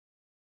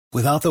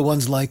Without the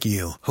ones like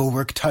you, who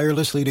work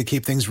tirelessly to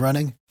keep things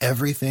running,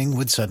 everything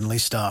would suddenly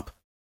stop.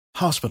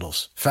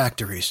 Hospitals,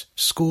 factories,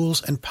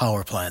 schools, and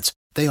power plants,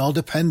 they all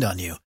depend on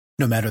you.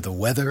 No matter the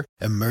weather,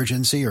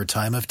 emergency, or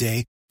time of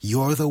day,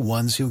 you're the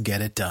ones who get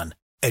it done.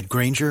 At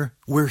Grainger,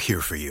 we're here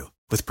for you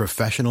with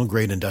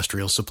professional-grade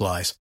industrial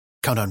supplies.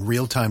 Count on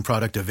real-time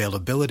product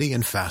availability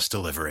and fast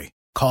delivery.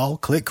 Call,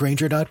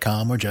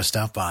 clickgrainger.com, or just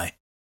stop by.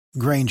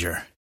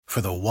 Grainger, for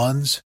the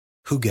ones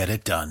who get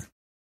it done.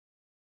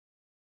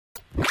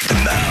 And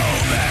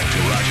now, back to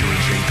Roger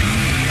and JP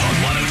on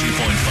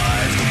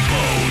 102.5 The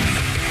Bone.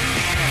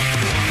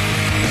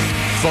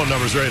 Phone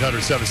numbers are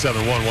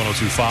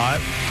 800-771-1025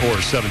 or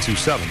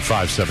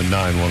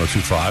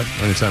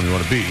 727-579-1025. Anytime you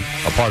want to be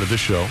a part of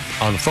this show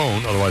on the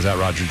phone, otherwise at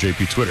Roger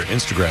JP, Twitter,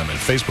 Instagram, and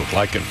Facebook.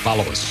 Like and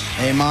follow us.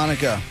 Hey,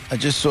 Monica, I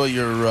just saw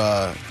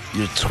your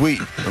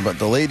tweet about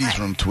the ladies'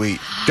 room tweet.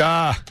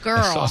 Girl.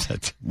 Girl.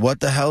 What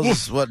the hell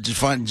is what? Did you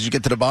find? Did you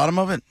get to the bottom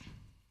of it?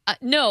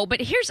 No, but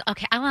here's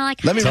okay. I like.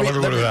 Tell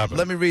everyone what happened.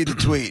 Let me read the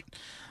tweet.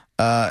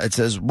 It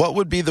says, "What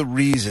would be the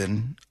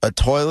reason a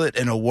toilet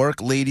in a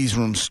work ladies'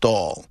 room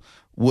stall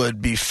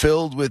would be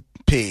filled with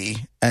pee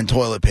and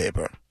toilet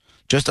paper?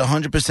 Just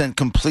 100%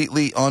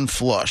 completely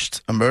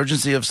unflushed.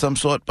 Emergency of some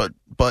sort, but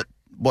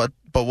what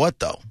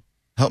though?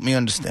 Help me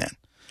understand."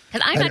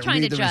 Because I'm not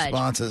trying to judge.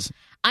 Responses.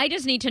 I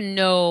just need to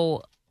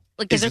know.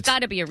 Because there's got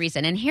to be a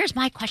reason. And here's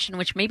my question,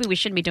 which maybe we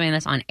shouldn't be doing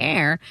this on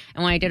air.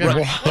 And when I did it on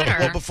Twitter.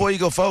 Well, before you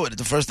go forward,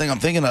 the first thing I'm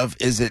thinking of,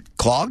 is it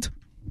clogged?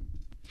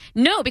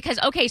 No, because,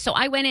 okay, so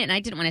I went in, and I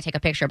didn't want to take a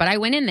picture, but I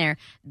went in there,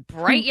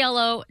 bright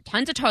yellow,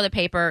 tons of toilet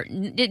paper,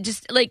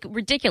 just, like,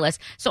 ridiculous.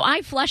 So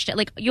I flushed it.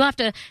 Like, you have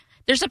to,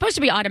 they're supposed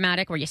to be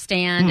automatic where you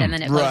stand and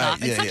then it goes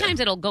off. And sometimes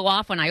it'll go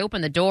off when I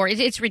open the door.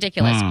 It's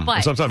ridiculous.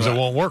 But sometimes it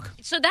won't work.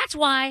 So that's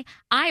why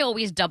I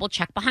always double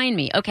check behind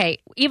me. Okay,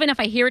 even if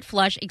I hear it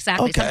flush,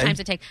 exactly. Okay.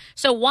 Sometimes it takes.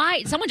 So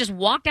why someone just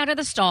walked out of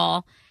the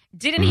stall,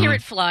 didn't hear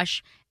it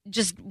flush,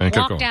 just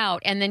walked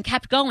out and then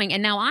kept going,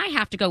 and now I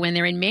have to go in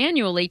there and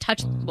manually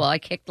touch. Well, I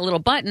kicked the little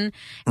button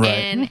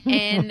and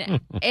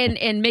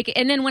make it,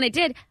 and then when it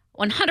did.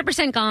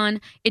 100%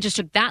 gone. It just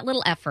took that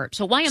little effort.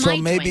 So why am I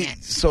doing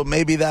it? So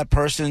maybe that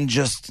person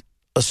just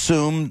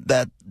assumed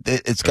that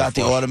it's got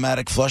the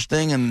automatic flush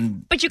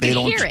thing, but you can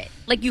hear it.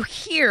 Like you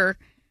hear.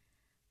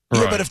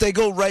 Yeah, but if they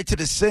go right to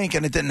the sink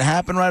and it didn't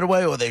happen right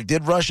away, or they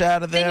did rush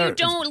out of there, then you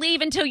don't leave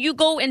until you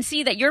go and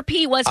see that your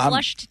pee was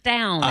flushed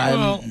down.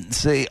 I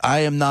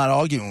am not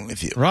arguing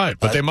with you. Right,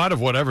 but they might have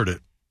whatevered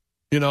it.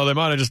 You know, they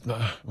might have just,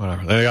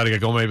 whatever. They got to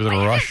get going, maybe they're in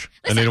a rush,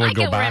 and they don't want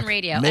to go back.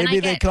 Maybe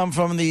they come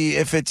from the,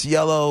 if it's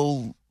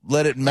yellow,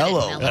 let it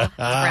mellow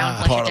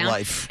part of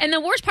life. And the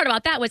worst part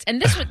about that was,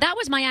 that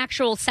was my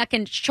actual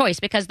second choice,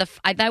 because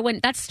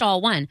that's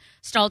stall 1.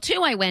 Stall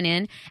 2, I went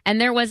in,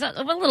 and there was a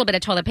little bit of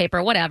toilet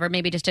paper, whatever,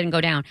 maybe it just didn't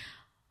go down.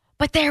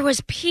 But there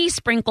was pee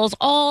sprinkles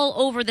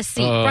all over the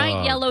seat,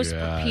 bright yellow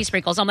pee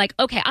sprinkles. I'm like,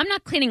 okay, I'm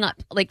not cleaning up,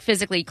 like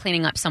physically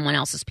cleaning up someone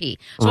else's pee.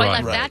 So I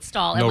left that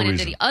stall and went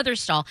into the other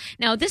stall.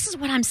 Now, this is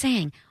what I'm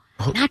saying.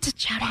 Not to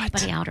shout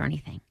anybody out or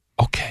anything.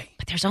 Okay.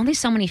 But there's only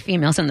so many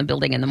females in the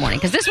building in the morning,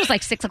 because this was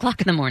like 6 o'clock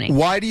in the morning.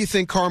 Why do you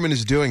think Carmen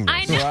is doing this?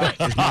 I know.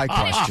 Is my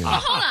question.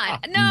 Hold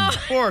on. No.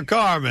 Poor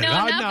Carmen. No,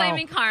 I'm not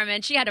blaming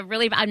Carmen.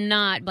 I'm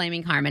not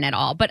blaming Carmen at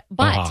all. But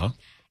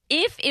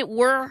if it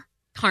were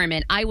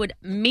Carmen, I would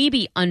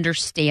maybe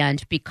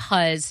understand,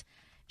 because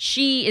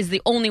she is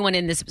the only one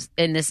in this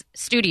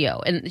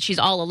studio, and she's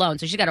all alone,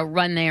 so she's got to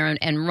run there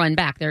and run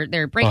back.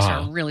 Their breaks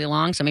are really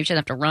long, so maybe she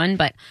doesn't have to run.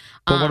 But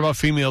what about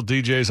female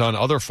DJs on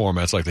other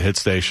formats like the Hit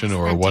Station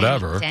or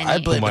whatever?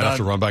 Who might have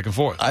to run back and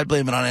forth. I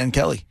blame it on Ann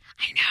Kelly.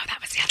 I know, that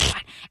was the other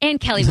one. Ann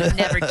Kelly would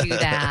never do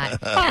that.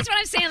 That's what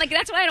I'm saying. Like,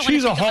 that's why I don't.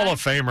 She's a Hall of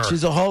Famer.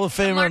 She's a Hall of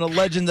Famer and a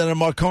legend and a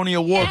Marconi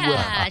Award winner.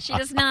 Yeah, she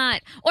does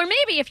not. Or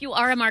maybe if you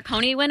are a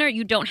Marconi winner,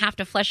 you don't have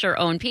to flush your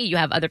own pee. You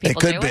have other people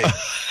do it. It could be.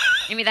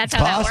 Maybe that's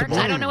how that works.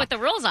 I don't know what the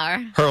rules are.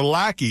 Her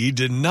lackey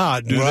did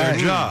not do their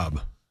job.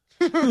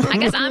 I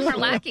guess I'm her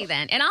lackey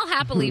then, and I'll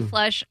happily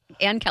flush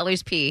Ann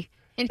Kelly's pee.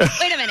 And,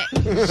 wait a minute.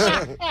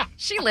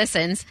 She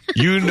listens.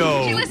 You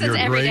know she listens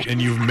you're great,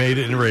 and you've made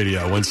it in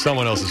radio when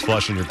someone else is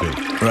flushing your pee.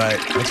 Right.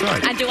 That's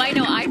right. And do I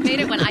know I've made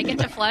it when I get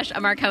to flush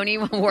a Marconi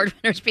Award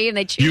winner's pee and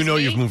they choose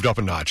me? You've moved up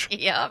a notch.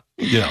 Yep.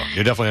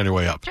 You're definitely on your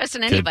way up.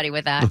 Trusting anybody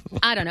with that.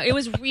 I don't know. It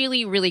was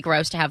really, really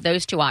gross to have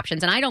those two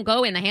options. And I don't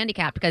go in the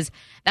handicap, because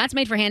that's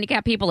made for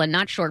handicapped people and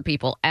not short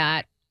people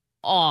at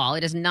all.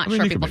 It is not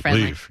short people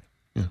friendly.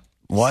 Yeah.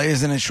 Why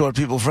isn't it short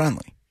people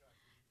friendly?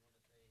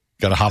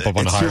 Got to hop up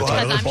on the higher toilet.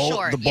 toilet. I'm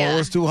short. The bowl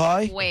is too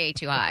high? Way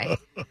too high.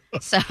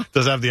 So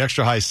does it have the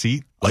extra high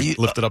seat? Like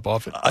lifted up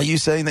off it? Are you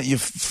saying that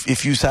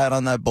if you sat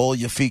on that bowl,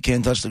 your feet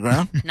can't touch the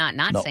ground?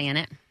 Not saying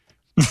it.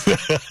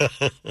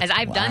 As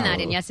I've done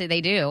that, and yes,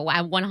 they do. I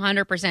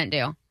 100%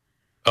 do.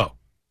 Oh.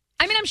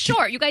 I mean, I'm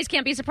short. You guys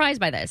can't be surprised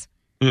by this.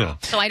 Yeah.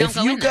 So I don't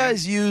go in there. If you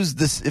guys use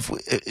this,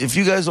 if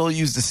you guys all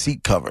use the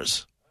seat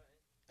covers,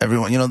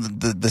 everyone,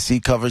 the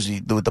seat covers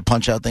with the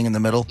punch out thing in the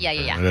middle?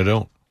 Yeah. I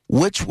don't.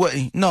 Which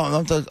way? No,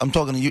 I'm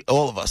talking to you,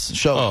 all of us.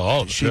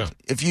 Show. Yeah.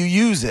 If you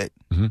use it,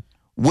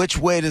 which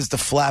way does the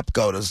flap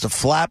go? Does the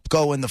flap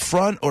go in the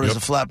front or does the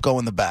flap go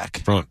in the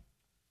back? Front.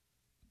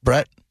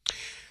 Brett?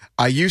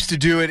 I used to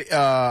do it.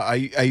 I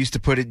used to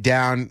put it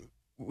down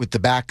with the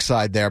back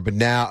side there, but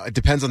now it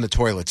depends on the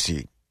toilet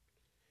seat.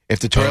 If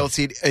the toilet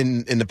seat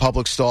in the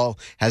public stall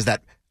has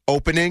that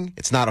opening,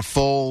 it's not a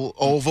full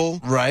oval,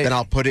 right? Then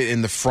I'll put it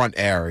in the front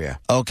area.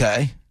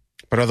 Okay.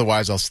 But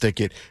otherwise, I'll stick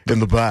it in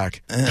the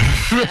back.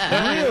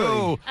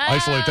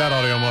 Isolate that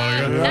audio,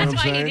 Monica. You know That's what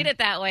why I'm you saying? did it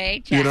that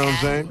way. You know what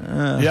I'm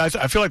saying? Yeah,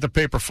 I feel like the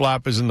paper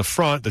flap is in the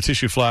front. The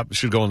tissue flap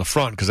should go in the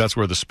front because that's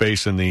where the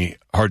space in the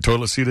hard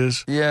toilet seat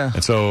is. Yeah.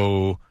 And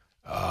so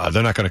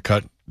they're not going to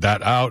cut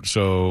that out.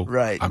 So,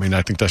 right. I mean,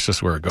 I think that's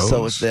just where it goes.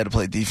 So it's there to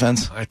play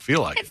defense? I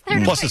feel like It's there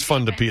to Plus, play it's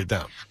fun to defense. pee it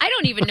down. I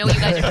don't even know what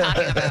you guys are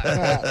talking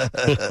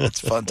about. It's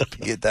fun to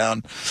pee it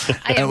down.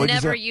 I And have what'd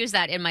you never say? used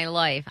that in my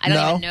life. I don't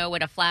No? even know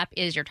what a flap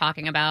is you're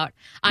talking about.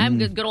 I'm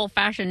good old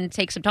fashioned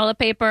take some toilet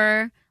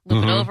paper,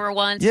 loop it over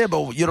once. Yeah,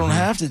 but you don't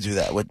have to do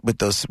that with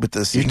the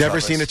seat You've never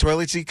covers. seen a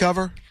toilet seat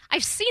cover?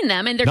 I've seen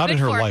them and they're Not good in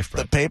her for life, The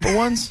Brett. paper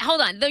ones? Hold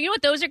on. You know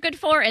what those are good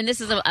for? And this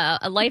is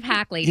a life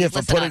hack, ladies. Yeah, for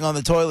Listen putting up. on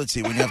the toilet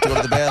seat when you have to go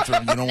to the bathroom.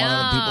 You don't want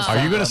other people's Are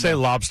you going going to say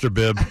lobster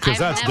bib? Because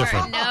that's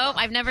different. No,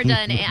 I've never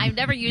done it. I've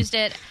never used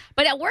it.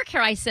 But at work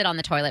here, I sit on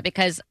the toilet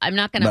because I'm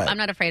not gonna. Right. I'm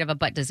not afraid of a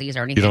butt disease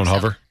or anything. You don't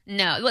hover?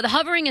 No. Well, the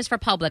hovering is for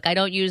public. I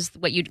don't use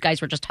what you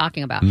guys were just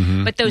talking about.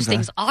 Mm-hmm. But those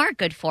things are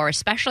good for,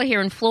 especially here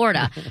in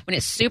Florida when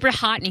it's super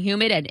hot and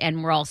humid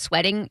and we're all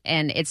sweating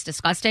and it's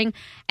disgusting.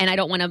 And I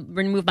don't want to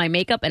remove my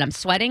makeup and I'm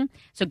sweating.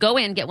 So go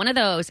in, get one of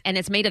those, and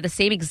it's made of the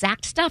same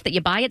exact stuff that you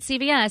buy at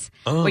CVS,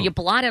 where you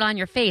blot it on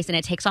your face and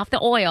it takes off the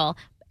oil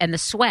and the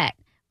sweat,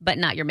 but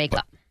not your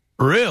makeup.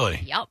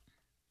 Really? Yep.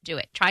 Do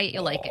it. Try it.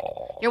 You'll like it.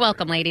 You're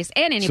welcome, ladies.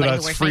 And So anybody who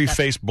that's wears free makeup.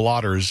 face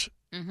blotters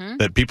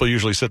that people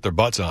usually sit their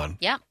butts on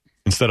Yep.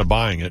 instead of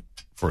buying it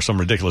for some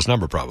ridiculous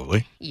number,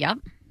 probably. Yep.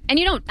 And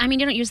you don't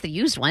use the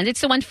used one. It's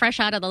the one fresh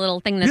out of the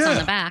little thing that's on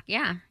the back.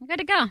 Yeah. You're good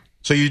to go.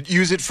 So you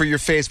use it for your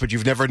face, but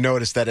you've never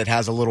noticed that it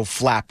has a little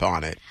flap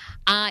on it.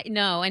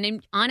 No.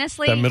 And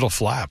honestly, That middle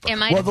flap. in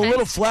my Well, the defense-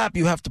 little flap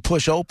you have to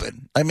push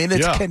open. I mean,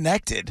 it's Yeah.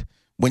 connected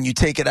when you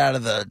take it out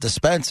of the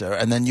dispenser,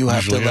 and then you have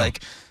Usually, to, yeah.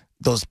 like,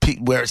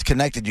 where it's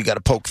connected, you got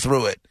to poke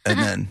through it. And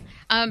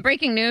then,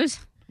 breaking news.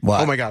 what?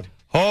 Oh, my God.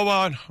 Hold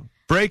on.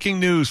 Breaking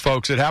news,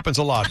 folks. It happens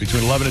a lot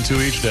between 11 and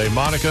 2 each day.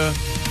 Monica,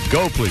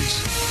 go,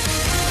 please.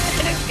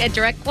 A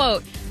direct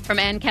quote from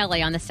Ann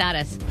Kelly on the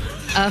status.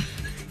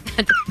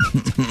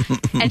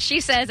 And she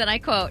says, and I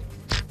quote,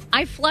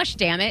 "I flushed,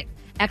 damn it!"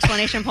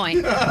 Exclamation point.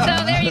 So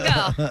there you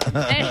go.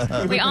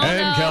 And we all And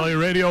know. Kelly,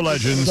 radio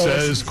legend,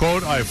 says,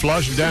 quote, I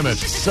flushed, damn it.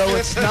 So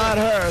it's not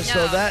her.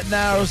 So No. that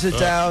narrows it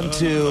down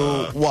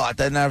to what?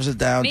 That narrows it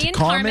down Me to and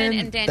Carmen Carmen.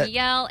 and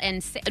Danielle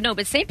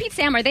but St. Pete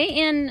Sam, are they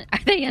in?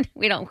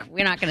 We're not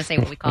going to say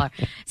what we call her.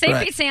 St.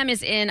 Right. Pete Sam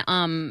is in.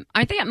 Aren't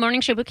they at Morning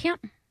Show Boot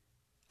Camp?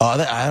 Oh, I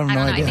have I no don't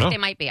know. I idea. think they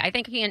might be. I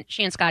think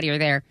she and Scotty are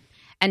there.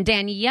 And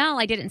Danielle,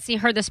 I didn't see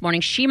her this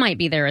morning. She might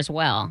be there as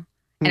well.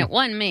 And it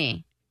wasn't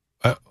me.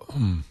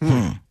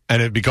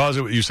 And because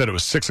you said it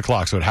was 6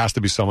 o'clock, so it has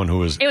to be someone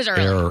who is It was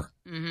early.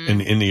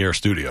 in the air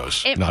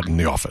studios, not in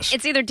the office.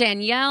 It's either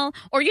Danielle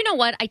or you know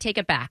what? I take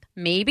it back.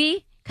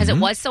 Maybe because it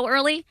was so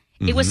early.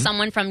 It was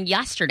someone from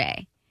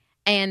yesterday,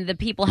 and the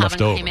people Left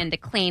haven't over. came in to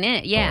clean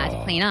it. Yeah,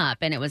 to clean up,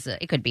 and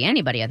it could be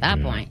anybody at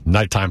that point.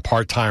 Nighttime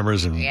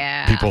part-timers and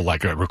Yeah. people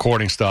like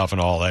recording stuff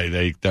and all,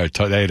 they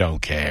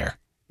don't care.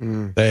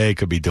 They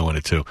could be doing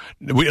it too.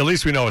 At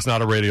least we know it's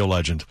not a radio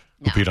legend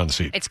who No. peed on the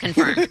seat. It's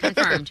confirmed.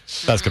 Confirmed.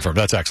 That's confirmed.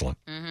 That's excellent.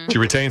 She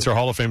retains her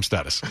Hall of Fame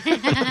status.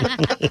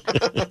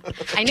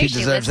 I knew She she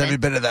deserves every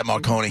listened. bit of that,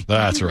 Marconi.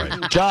 That's right.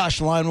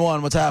 Josh, line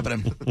one. What's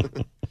happening?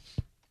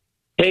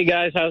 Hey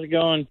guys, how's it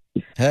going?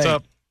 Hey. What's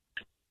up?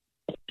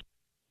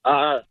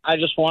 I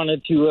just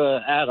wanted to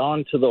add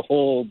on to the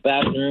whole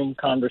bathroom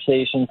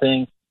conversation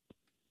thing.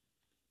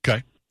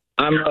 Okay.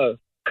 I'm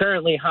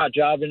currently hot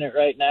jobbing it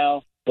right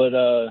now, but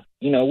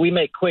we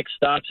make quick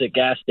stops at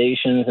gas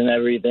stations and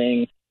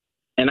everything,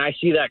 and I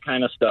see that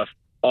kind of stuff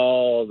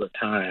all the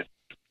time.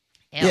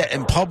 Yeah,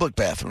 in public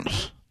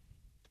bathrooms,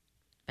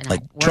 Been like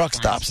at work truck ones,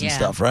 stops and yeah.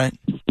 stuff, right?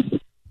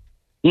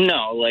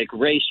 No, like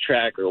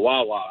racetrack or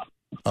Wawa.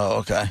 Oh,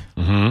 okay.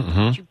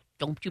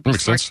 Don't you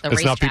Makes sense. besmirch the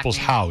It's not racetrack people's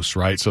name. house,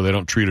 right? So they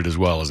don't treat it as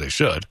well as they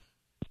should.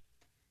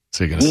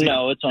 So you're going to see.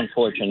 No, it's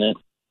unfortunate.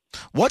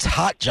 What's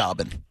hot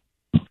jobbing?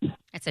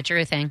 It's a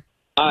true thing.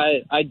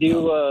 I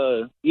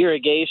do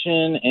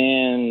irrigation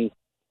and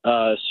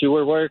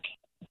sewer work.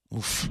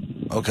 Oof.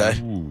 Okay.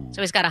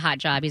 So he's got a hot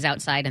job. He's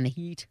outside in the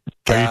heat.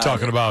 Are you Got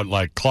talking it. about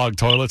like clogged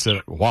toilets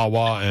at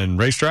Wawa and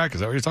racetrack?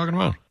 Is that what you're talking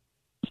about?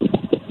 Oh,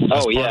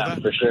 part of yeah,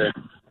 that? for sure.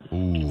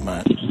 Ooh.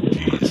 Right.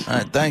 Jeez. All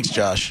right. Thanks,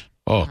 Josh.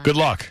 Oh, good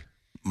luck.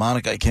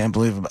 Monica, I can't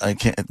believe I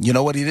can't. You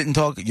know what he didn't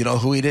talk? You know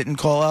who he didn't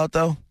call out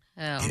though?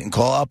 He Oh. didn't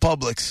call out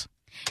Publix.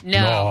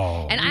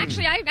 No. And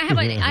actually,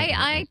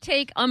 I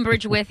take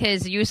umbrage with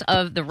his use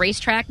of the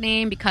racetrack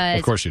name because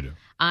Of course you do.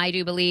 I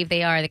do believe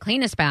they are the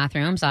cleanest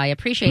bathrooms. I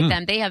appreciate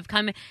them. They have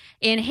come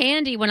in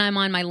handy when I'm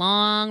on my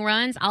long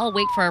runs. I'll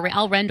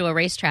I'll run to a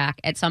racetrack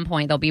at some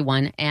point. There'll be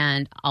one,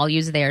 and I'll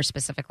use theirs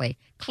specifically.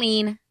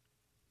 Clean.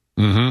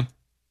 Until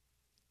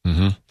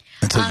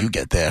you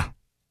get there.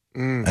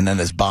 And then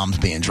there's bombs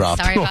being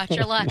dropped. Sorry about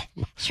your luck.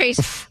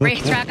 Trace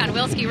racetrack on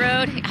Wilski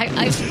Road.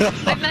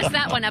 I've messed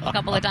that one up a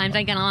couple of times, I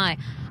ain't gonna lie.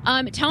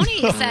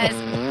 Tony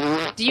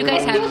says, do you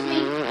guys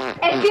have...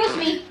 Excuse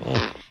me.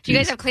 Do you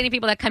guys have cleaning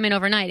people that come in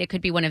overnight? It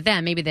could be one of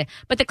them.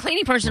 But the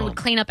cleaning person would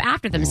clean up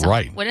after themselves,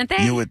 right. wouldn't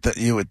they? You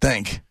would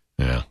think.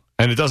 Yeah.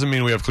 And it doesn't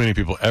mean we have cleaning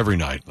people every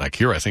night. Like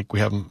here, I think we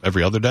have them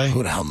every other day.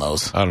 Who the hell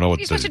knows? I don't know what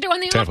you're supposed to do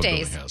on the Tampa off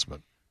days. building has,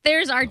 but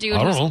There's our dude.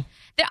 I don't know.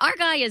 Our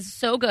guy is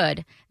so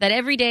good that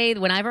every day,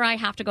 whenever I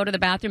have to go to the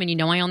bathroom,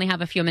 and I only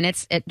have a few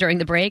minutes during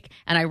the break,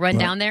 and I run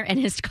down there, and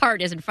his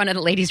cart is in front of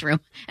the ladies' room.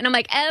 And I'm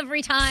like,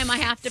 every time I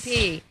have to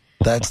pee.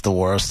 That's the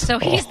worst. So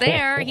he's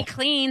there. He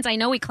cleans. I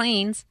know he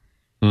cleans.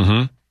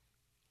 Maybe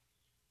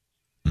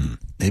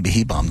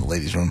he bombed the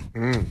ladies'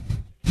 room.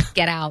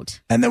 Get out.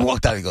 And then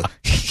walked out and goes,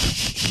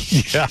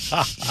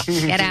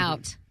 Get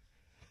out.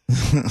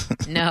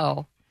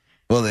 No.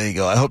 well, there you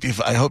go. I hope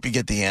you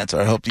get the answer.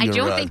 I hope I your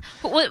don't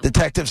think...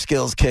 detective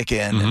skills kick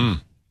in.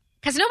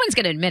 Because no one's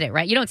going to admit it,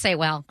 right? You don't say,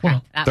 well,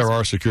 crap. There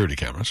are security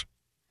cameras.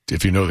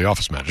 If you know the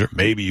office manager,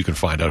 maybe you can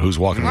find out who's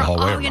walking in the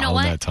hallway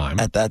around that time.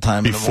 At that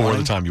time in the before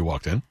morning. the time you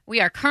walked in. We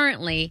are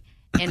currently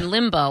in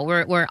limbo.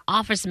 We're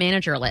office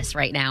manager-less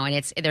right now,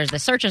 and there's the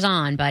search is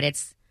on, but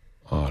it's...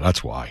 Oh,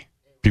 that's why.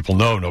 People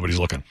know nobody's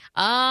looking.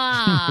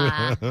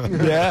 Ah.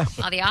 Yeah.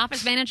 The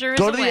office manager is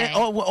Go to away.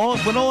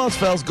 when all else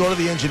fails, go to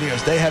the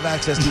engineers. They have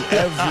access to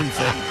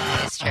everything.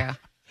 That's true.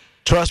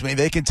 Trust me,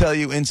 they can tell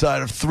you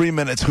inside of 3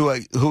 minutes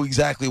who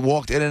exactly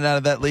walked in and out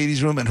of that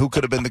ladies' room and who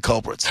could have been the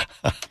culprits.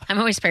 I'm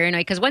always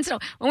paranoid because when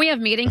we have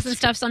meetings and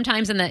stuff,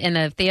 sometimes in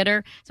the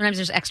theater, sometimes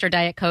there's extra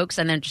Diet Cokes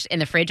and then just in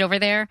the fridge over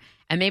there,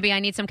 and maybe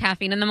I need some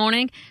caffeine in the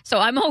morning. So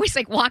I'm always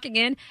like walking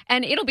in,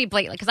 and it'll be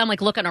blatant because I'm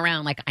like looking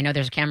around, like I know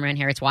there's a camera in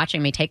here, it's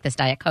watching me take this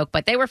Diet Coke,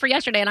 but they were for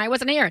yesterday and I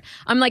wasn't here.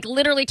 I'm like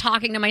literally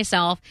talking to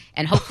myself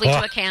and hopefully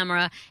to a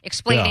camera,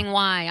 explaining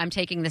why I'm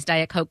taking this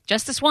Diet Coke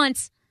just this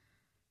once.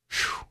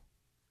 Whew.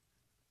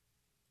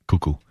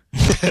 Cuckoo.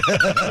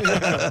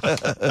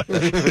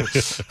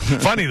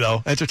 Funny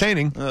though,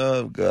 entertaining.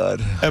 Oh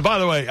God! And by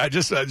the way, I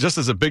just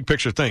as a big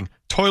picture thing,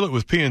 toilet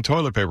with pee and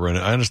toilet paper in it.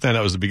 I understand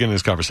that was the beginning of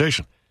this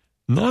conversation.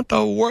 Not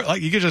the worst.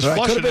 Like you could just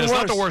flush it. It's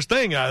not the worst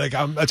thing.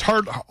 It's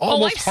hard,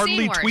 almost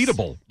hardly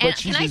tweetable. And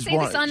can I say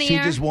this on the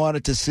air? She just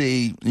wanted to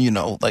see,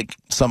 like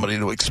somebody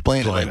to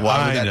explain it. Like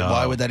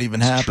why would that even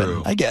happen?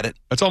 True. I get it.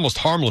 It's almost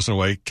harmless in a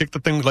way. Kick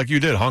the thing like you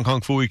did. Hong Kong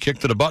Fooey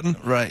kicked to the button.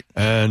 Right.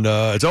 And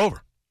it's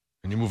over.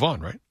 And you move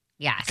on, right?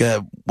 Yes.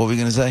 What were we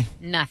going to say?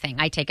 Nothing.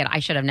 I take it. I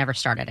should have never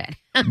started it.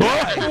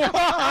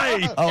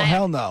 Why? Oh,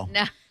 hell no.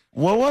 No.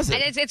 What was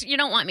it? It's you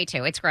don't want me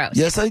to. It's gross.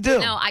 Yes, I do.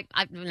 No,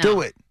 no.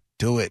 Do it.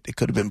 Do it. It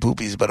could have been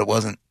poopies, but it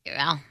wasn't.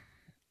 Well,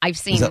 I've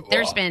seen.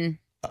 There's been.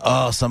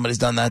 Oh, somebody's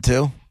done that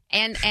too?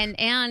 And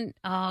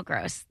oh,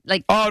 gross.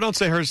 Like. Oh, don't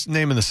say her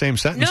name in the same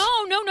sentence. No.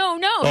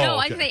 Okay.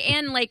 I say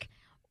and like.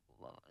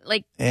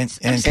 And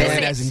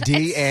as in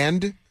D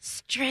and?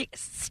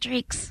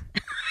 Streaks.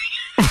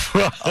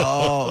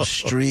 Oh,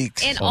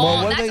 streaks.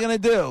 Well, what are they going to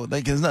do?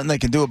 There's nothing they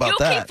can do about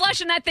that. You keep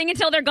flushing that thing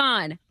until they're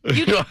gone.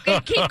 You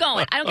keep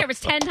going. I don't care if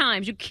it's 10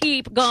 times. You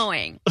keep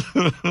going.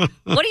 What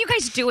are you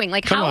guys doing?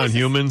 Like, Come on,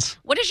 humans.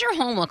 What does your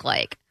home look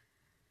like?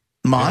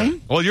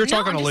 Mine? Well, you're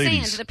talking I'm to just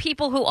ladies. saying, the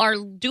people who are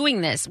doing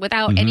this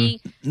without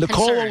any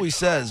Nicole concern. always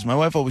says, my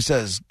wife always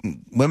says,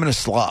 women are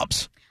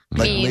slobs.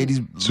 Like ladies.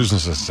 Susan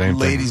says the same thing.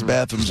 Ladies'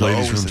 bathrooms are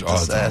always a the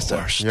disaster.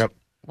 worst. Yep.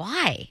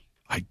 Why?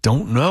 I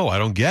don't know. I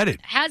don't get it.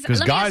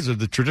 Because let me guys are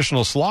the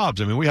traditional slobs.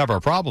 I mean, we have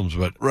our problems,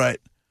 but Right.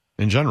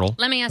 in general.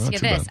 Let me ask not you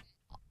too this.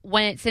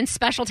 bad. Since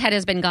Special Ted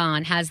has been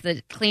gone, has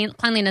the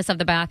cleanliness of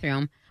the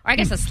bathroom, or I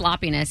guess the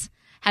sloppiness,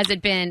 has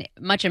it been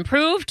much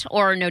improved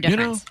or no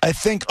difference? I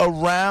think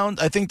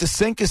the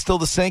sink is still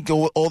the sink,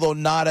 although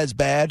not as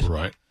bad.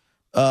 Right.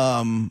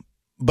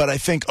 But I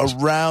think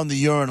around the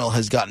urinal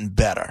has gotten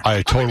better.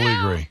 I totally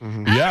agree.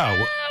 Mm-hmm.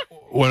 Yeah.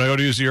 When I go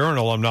to use the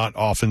urinal, I'm not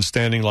often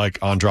standing like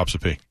on drops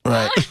of pee.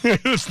 Right.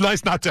 It's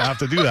nice not to have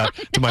to do that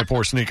to my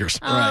poor sneakers.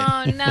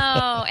 Oh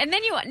no! And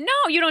then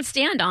you don't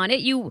stand on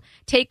it. You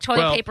take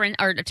toilet paper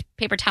or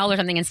paper towel or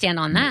something and stand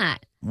on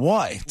that.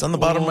 Why? It's on the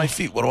bottom of my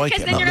feet. What do I care?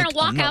 Because then you're going to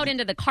walk out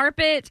into the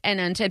carpet and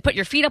then to put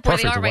your feet up where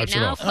Perfect, they it are right wipes it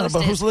now. off.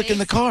 But who's licking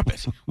the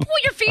carpet? Well,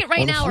 your feet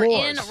right Or the now are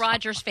in floors.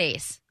 Roger's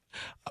face.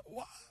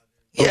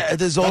 Yeah,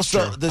 there's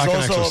also true. I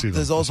can actually see them.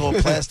 there's also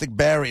a plastic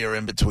barrier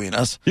in between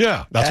us.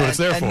 Yeah, that's what it's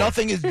there and for.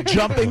 nothing is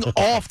jumping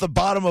off the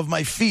bottom of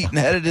my feet and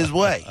headed his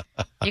way.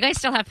 You guys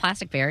still have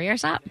plastic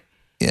barriers up?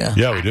 Yeah.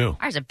 Yeah, we do.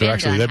 Ours have They're been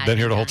actually, done, they've been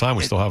here the whole time.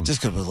 We still have them.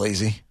 Just because we're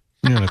lazy.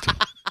 Yeah, that's it.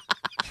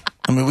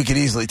 I mean, we could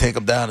easily take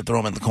them down and throw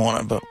them in the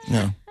corner, but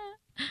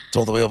it's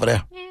all the way over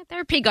there. Yeah,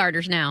 they're pea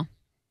garters now.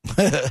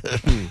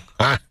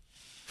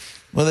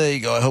 Well, there you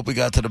go. I hope we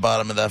got to the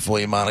bottom of that for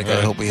you, Monica. Right.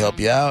 I hope we help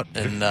you out.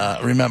 And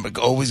remember,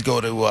 always go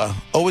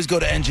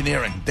to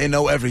engineering. They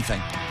know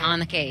everything. On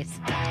the case.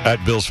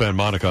 At Bills fan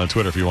Monica on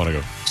Twitter if you want to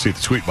go see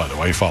the tweet, by the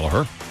way. Follow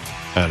her.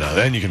 And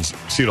then you can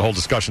see the whole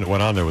discussion that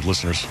went on there with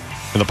listeners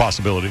and the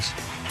possibilities.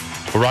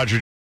 Well, Roger.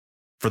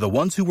 For the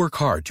ones who work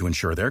hard to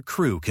ensure their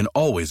crew can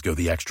always go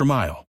the extra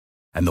mile,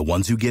 and the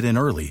ones who get in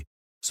early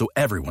so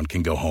everyone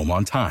can go home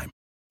on time,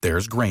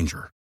 there's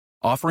Grainger,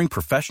 offering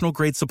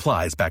professional-grade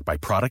supplies backed by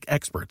product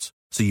experts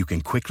so you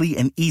can quickly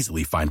and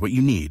easily find what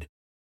you need.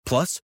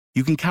 Plus,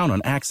 you can count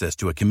on access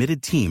to a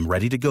committed team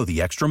ready to go the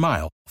extra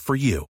mile for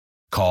you.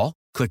 Call,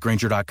 click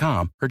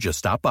Grainger.com, or just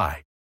stop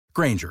by.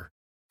 Grainger,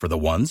 for the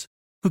ones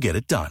who get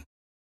it done.